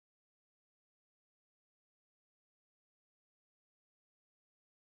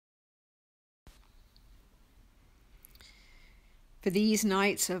For these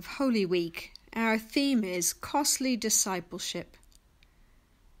nights of Holy Week, our theme is Costly Discipleship.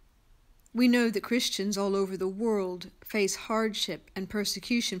 We know that Christians all over the world face hardship and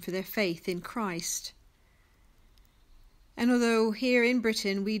persecution for their faith in Christ. And although here in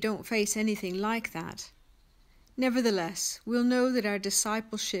Britain we don't face anything like that, nevertheless we'll know that our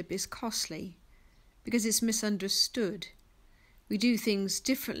discipleship is costly because it's misunderstood. We do things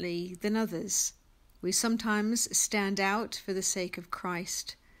differently than others. We sometimes stand out for the sake of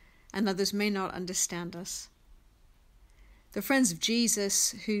Christ, and others may not understand us. The friends of Jesus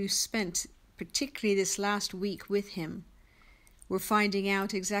who spent particularly this last week with him were finding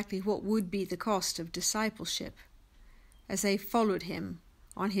out exactly what would be the cost of discipleship as they followed him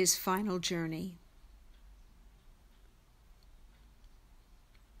on his final journey.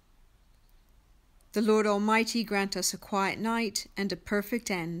 The Lord Almighty grant us a quiet night and a perfect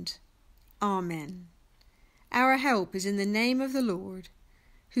end. Amen. Our help is in the name of the Lord,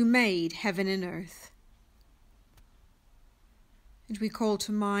 who made heaven and earth. And we call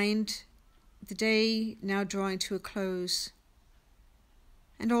to mind the day now drawing to a close,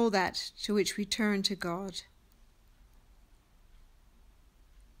 and all that to which we turn to God.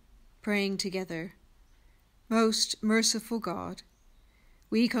 Praying together. Most merciful God,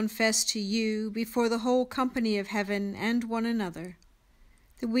 we confess to you before the whole company of heaven and one another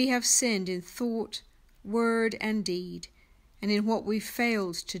that we have sinned in thought, word, and deed, and in what we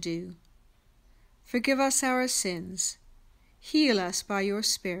failed to do. Forgive us our sins, heal us by your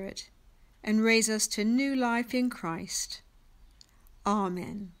Spirit, and raise us to new life in Christ.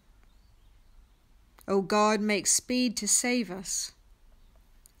 Amen. O God, make speed to save us.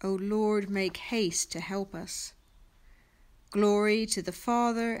 O Lord, make haste to help us. Glory to the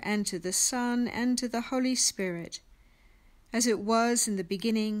Father, and to the Son, and to the Holy Spirit, as it was in the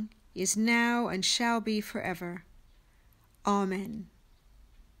beginning, is now, and shall be forever. Amen.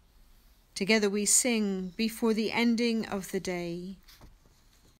 Together we sing before the ending of the day.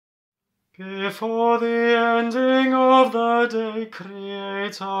 Before the ending of the day,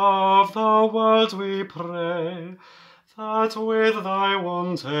 Creator of the world, we pray, that with thy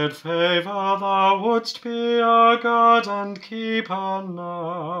wonted favour thou wouldst be our guard and keeper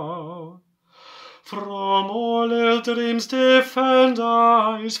now. From all ill dreams defend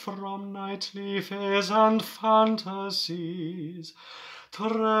our eyes, from nightly fears and fantasies.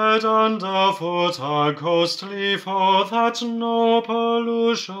 Tread underfoot our ghostly foe, that no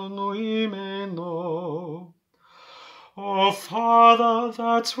pollution we may know. O Father,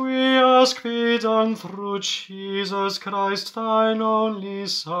 that we ask be done through Jesus Christ, thine only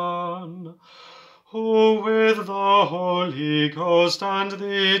Son, who with the Holy Ghost and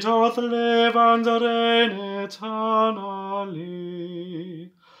thee doth live and reign eternally.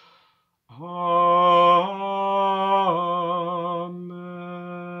 Amen.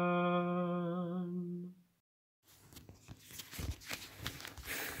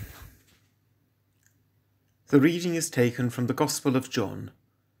 The reading is taken from the Gospel of John,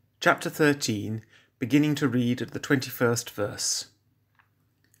 chapter 13, beginning to read at the 21st verse.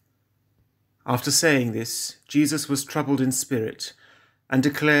 After saying this, Jesus was troubled in spirit, and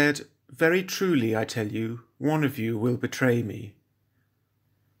declared, "Very truly, I tell you, one of you will betray me."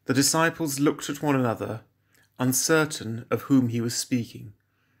 The disciples looked at one another, uncertain of whom he was speaking.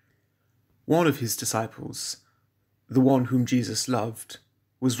 One of his disciples, the one whom Jesus loved,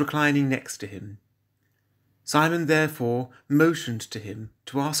 was reclining next to him. Simon therefore motioned to him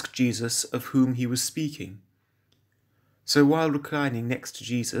to ask Jesus of whom he was speaking. So while reclining next to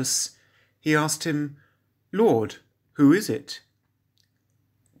Jesus, he asked him, "Lord, who is it?"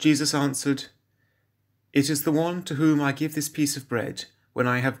 Jesus answered, "It is the one to whom I give this piece of bread when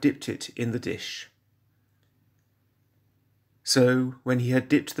I have dipped it in the dish." So when he had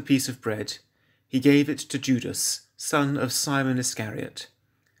dipped the piece of bread, he gave it to Judas, son of Simon Iscariot.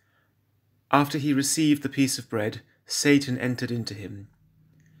 After he received the piece of bread, Satan entered into him.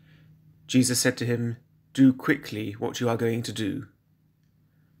 Jesus said to him, "Do quickly what you are going to do."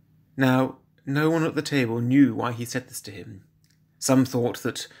 Now, no one at the table knew why he said this to him. Some thought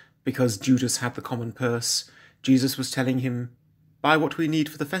that because Judas had the common purse, Jesus was telling him, "Buy what we need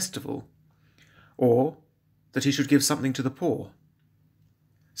for the festival," or that he should give something to the poor.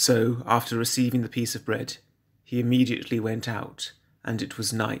 So, after receiving the piece of bread, he immediately went out, and it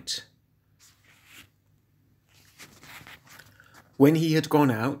was night. When he had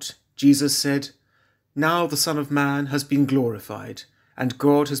gone out, Jesus said, "Now the Son of Man has been glorified, and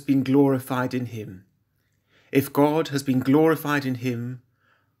God has been glorified in him. If God has been glorified in him,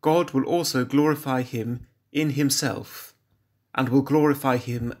 God will also glorify him in himself, and will glorify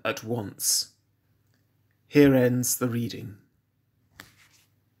him at once." Here ends the reading.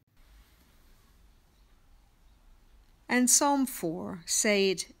 and Psalm 4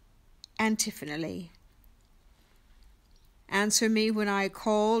 say it antiphonally. Answer me when I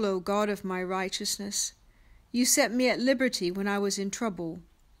call, O God of my righteousness. You set me at liberty when I was in trouble.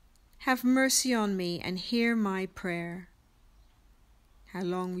 Have mercy on me and hear my prayer. How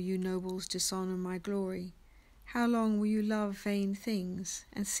long will you nobles dishonor my glory? How long will you love vain things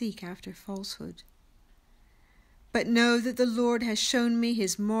and seek after falsehood? But know that the Lord has shown me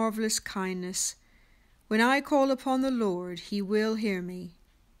his marvelous kindness. When I call upon the Lord, he will hear me.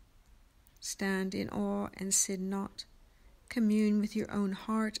 Stand in awe and sin not. Commune with your own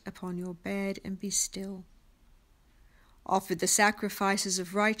heart upon your bed and be still. Offer the sacrifices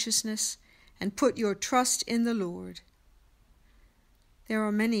of righteousness and put your trust in the Lord. There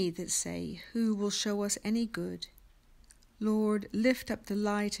are many that say, who will show us any good? Lord, lift up the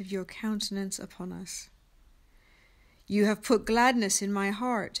light of your countenance upon us. You have put gladness in my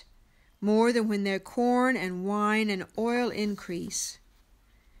heart, more than when their corn and wine and oil increase.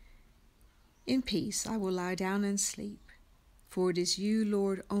 In peace I will lie down and sleep, for it is you,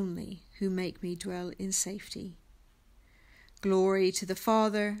 Lord, only, who make me dwell in safety. Glory to the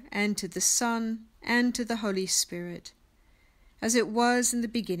Father, and to the Son, and to the Holy Spirit, as it was in the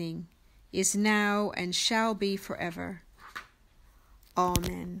beginning, is now, and shall be forever.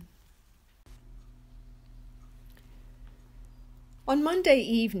 Amen. On Monday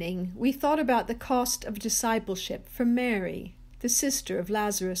evening, we thought about the cost of discipleship for Mary, the sister of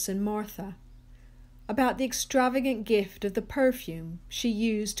Lazarus and Martha, about the extravagant gift of the perfume she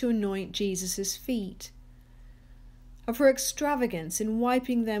used to anoint Jesus' feet, of her extravagance in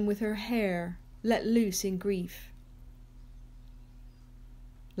wiping them with her hair, let loose in grief.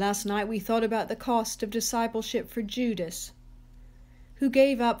 Last night we thought about the cost of discipleship for Judas, who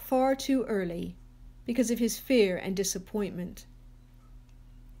gave up far too early because of his fear and disappointment.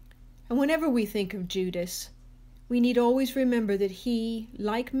 And whenever we think of Judas, we need always remember that he,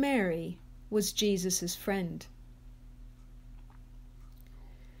 like Mary, was Jesus' friend.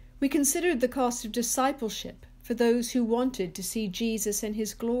 We considered the cost of discipleship for those who wanted to see Jesus in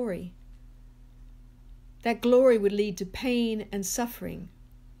his glory. That glory would lead to pain and suffering,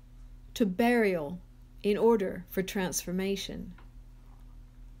 to burial in order for transformation.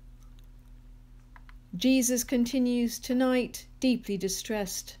 Jesus continues tonight deeply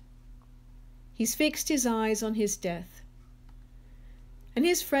distressed. He's fixed his eyes on his death, and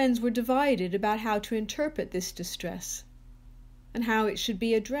his friends were divided about how to interpret this distress and how it should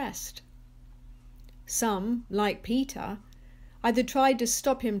be addressed. Some, like Peter, either tried to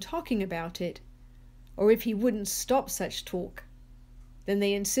stop him talking about it, or if he wouldn't stop such talk, then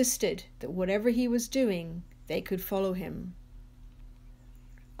they insisted that whatever he was doing, they could follow him.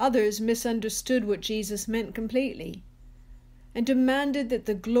 Others misunderstood what Jesus meant completely, and demanded that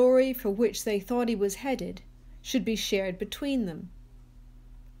the glory for which they thought he was headed should be shared between them.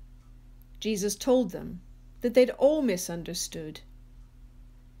 Jesus told them that they'd all misunderstood.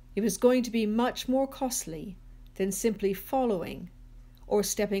 It was going to be much more costly than simply following or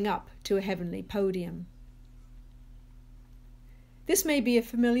stepping up to a heavenly podium. This may be a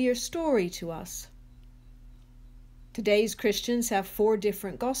familiar story to us. Today's Christians have 4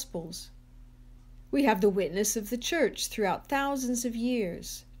 different gospels. We have the witness of the church throughout thousands of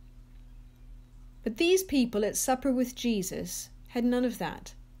years. But these people at supper with Jesus had none of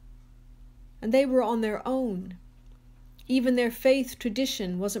that. And they were on their own. Even their faith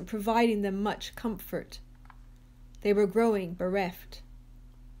tradition wasn't providing them much comfort. They were growing bereft.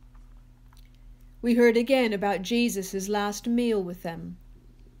 We heard again about Jesus' last meal with them.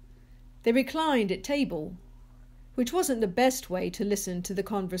 They reclined at table, which wasn't the best way to listen to the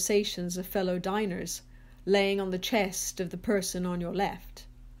conversations of fellow diners, laying on the chest of the person on your left.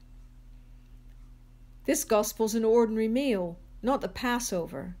 This gospel's an ordinary meal, not the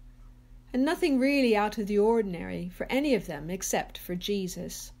Passover, and nothing really out of the ordinary for any of them except for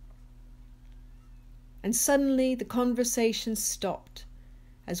Jesus. And suddenly the conversation stopped,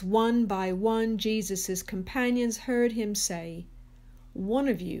 as one by one Jesus' companions heard him say, "One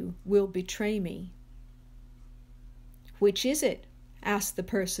of you will betray me." "Which is it?" asked the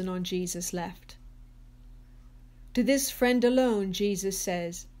person on Jesus' left. To this friend alone, Jesus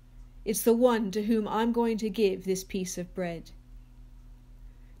says, "It's the one to whom I'm going to give this piece of bread."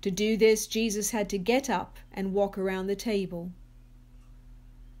 To do this, Jesus had to get up and walk around the table.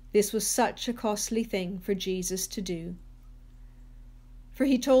 This was such a costly thing for Jesus to do. For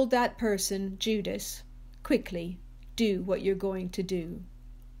he told that person, Judas, "Quickly, do what you're going to do."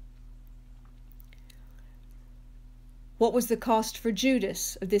 What was the cost for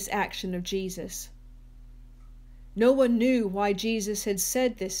Judas of this action of Jesus? No one knew why Jesus had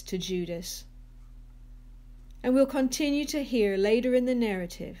said this to Judas. and we'll continue to hear later in the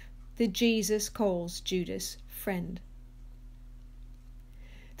narrative that Jesus calls Judas friend.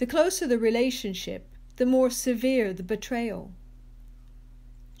 The closer the relationship, the more severe the betrayal.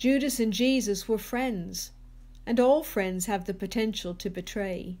 Judas and Jesus were friends, and all friends have the potential to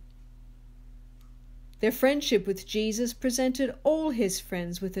betray. Their friendship with Jesus presented all his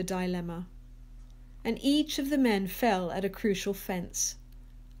friends with a dilemma, and each of the men fell at a crucial fence.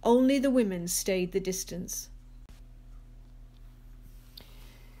 Only the women stayed the distance.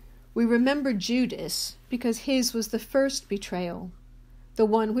 We remember Judas because his was the first betrayal, the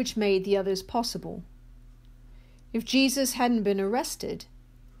one which made the others possible. If Jesus hadn't been arrested,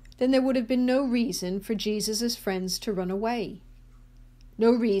 then there would have been no reason for Jesus' friends to run away.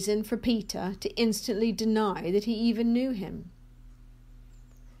 No reason for Peter to instantly deny that he even knew him.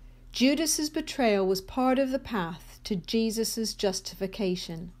 Judas's betrayal was part of the path to Jesus'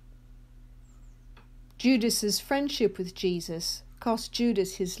 justification. Judas's friendship with Jesus cost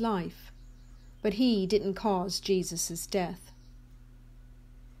Judas his life, but he didn't cause Jesus' death.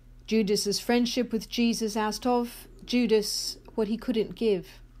 Judas's friendship with Jesus asked of Judas what he couldn't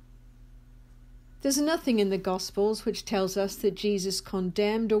give. There's nothing in the Gospels which tells us that Jesus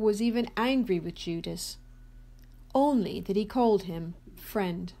condemned or was even angry with Judas, only that he called him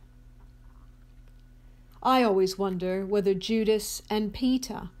friend. I always wonder whether Judas and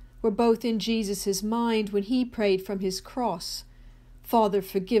Peter were both in Jesus' mind when he prayed from his cross, "Father,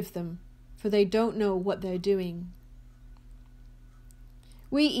 forgive them, for they don't know what they're doing."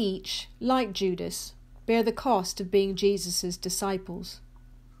 We each, like Judas, bear the cost of being Jesus' disciples.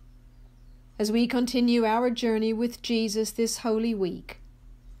 As we continue our journey with Jesus this Holy Week,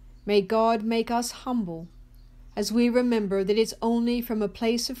 may God make us humble as we remember that it's only from a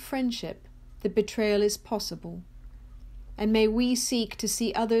place of friendship that betrayal is possible, and may we seek to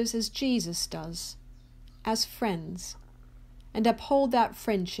see others as Jesus does, as friends, and uphold that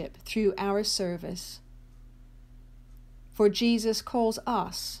friendship through our service. For Jesus calls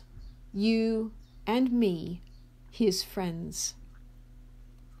us, you and me, his friends.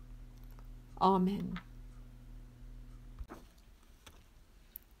 Amen.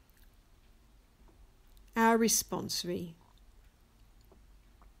 Our responsory.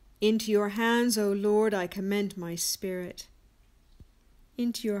 Into your hands, O Lord, I commend my spirit.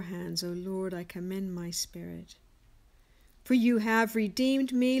 Into your hands, O Lord, I commend my spirit. For you have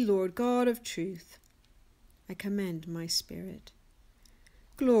redeemed me, Lord God of truth. I commend my spirit.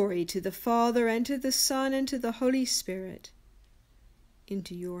 Glory to the Father, and to the Son, and to the Holy Spirit.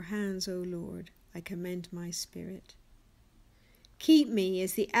 Into your hands, O Lord, I commend my spirit. Keep me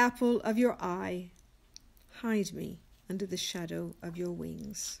as the apple of your eye. Hide me under the shadow of your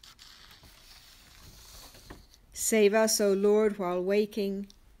wings. Save us, O Lord, while waking,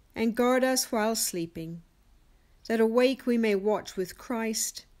 and guard us while sleeping, that awake we may watch with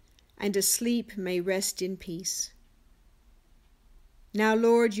Christ, and asleep may rest in peace. Now,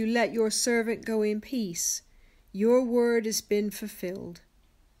 Lord, you let your servant go in peace. Your word has been fulfilled.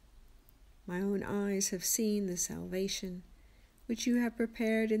 My own eyes have seen the salvation which you have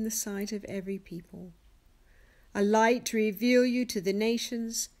prepared in the sight of every people, a light to reveal you to the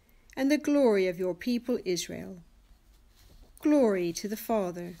nations, and the glory of your people Israel. Glory to the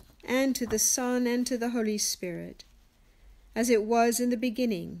Father, and to the Son, and to the Holy Spirit, as it was in the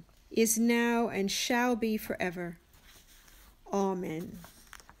beginning, is now, and shall be forever. Amen.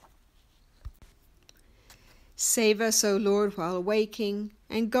 Save us, O Lord, while waking,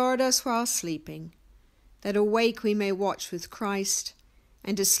 and guard us while sleeping, that awake we may watch with Christ,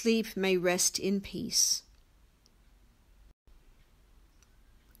 and asleep may rest in peace.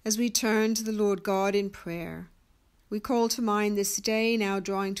 As we turn to the Lord God in prayer, we call to mind this day now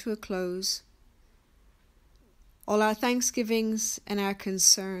drawing to a close, all our thanksgivings and our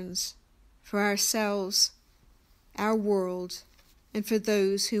concerns for ourselves, our world, and for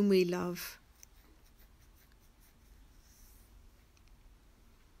those whom we love.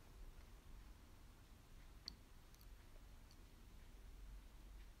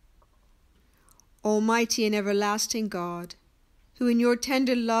 Almighty and everlasting God, who in your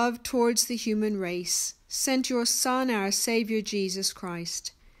tender love towards the human race sent your Son, our Saviour Jesus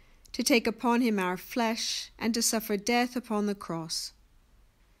Christ, to take upon him our flesh and to suffer death upon the cross,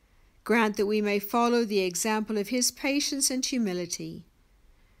 grant that we may follow the example of his patience and humility,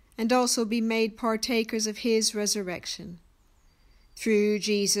 and also be made partakers of his resurrection. Through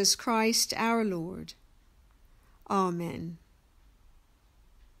Jesus Christ our Lord. Amen.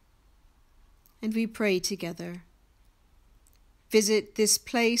 And we pray together. Visit this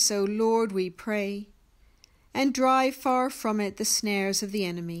place, O Lord, we pray, and drive far from it the snares of the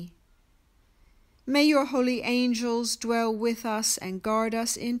enemy. May your holy angels dwell with us and guard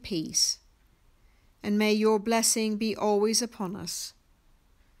us in peace. And may your blessing be always upon us.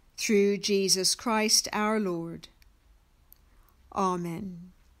 Through Jesus Christ our Lord.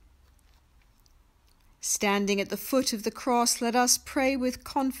 Amen. Standing at the foot of the cross, let us pray with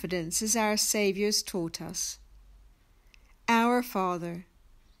confidence as our Saviour taught us. Our Father,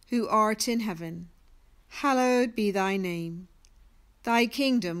 who art in heaven, hallowed be thy name. Thy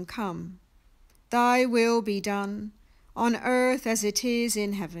kingdom come. Thy will be done, on earth as it is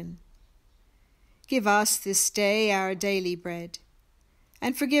in heaven. Give us this day our daily bread,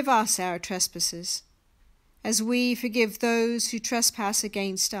 and forgive us our trespasses, as we forgive those who trespass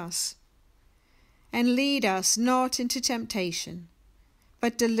against us. And lead us not into temptation,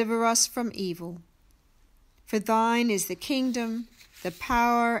 but deliver us from evil. For thine is the kingdom, the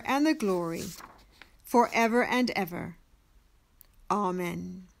power, and the glory, for ever and ever.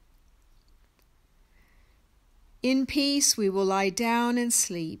 Amen. In peace we will lie down and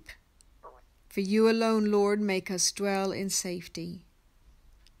sleep, for you alone, Lord, make us dwell in safety.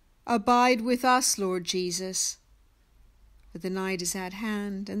 Abide with us, Lord Jesus, for the night is at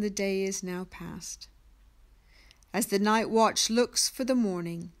hand and the day is now past. As the night watch looks for the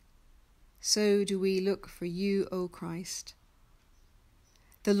morning, so do we look for you, O Christ.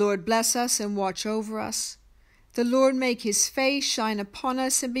 The Lord bless us and watch over us. The Lord make his face shine upon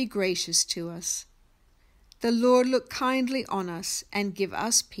us and be gracious to us. The Lord look kindly on us and give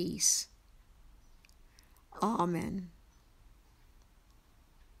us peace. Amen.